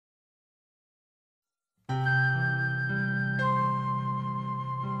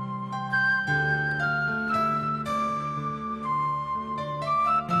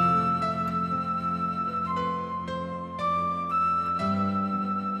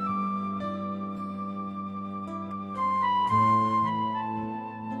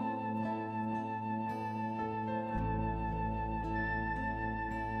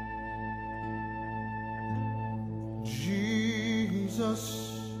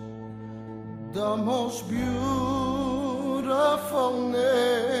the most beautiful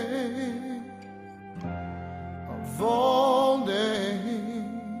name of all names.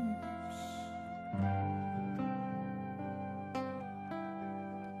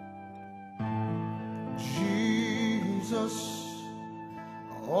 Jesus,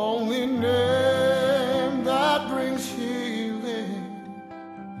 only name that brings healing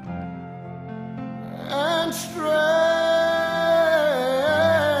and strength.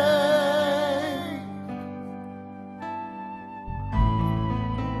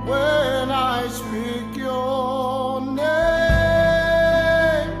 When I speak your name,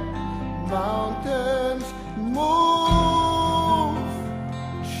 mountains move,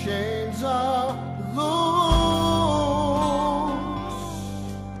 chains are loose.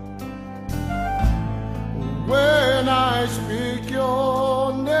 When I speak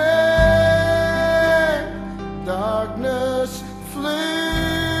your name, darkness flees.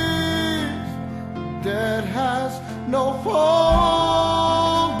 Death has no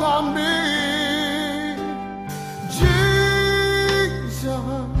hold on me. Jesus,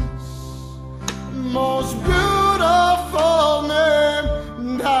 most beautiful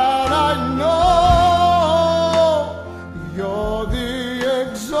name that I know. You're the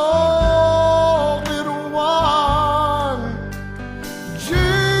exalted one.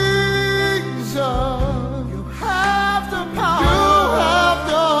 Jesus, you have the power. You have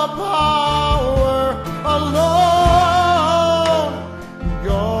the power alone.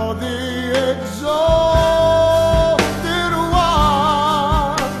 You're the exalted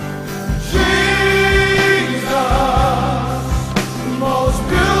one. Jesus, most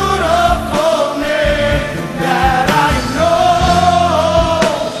beautiful.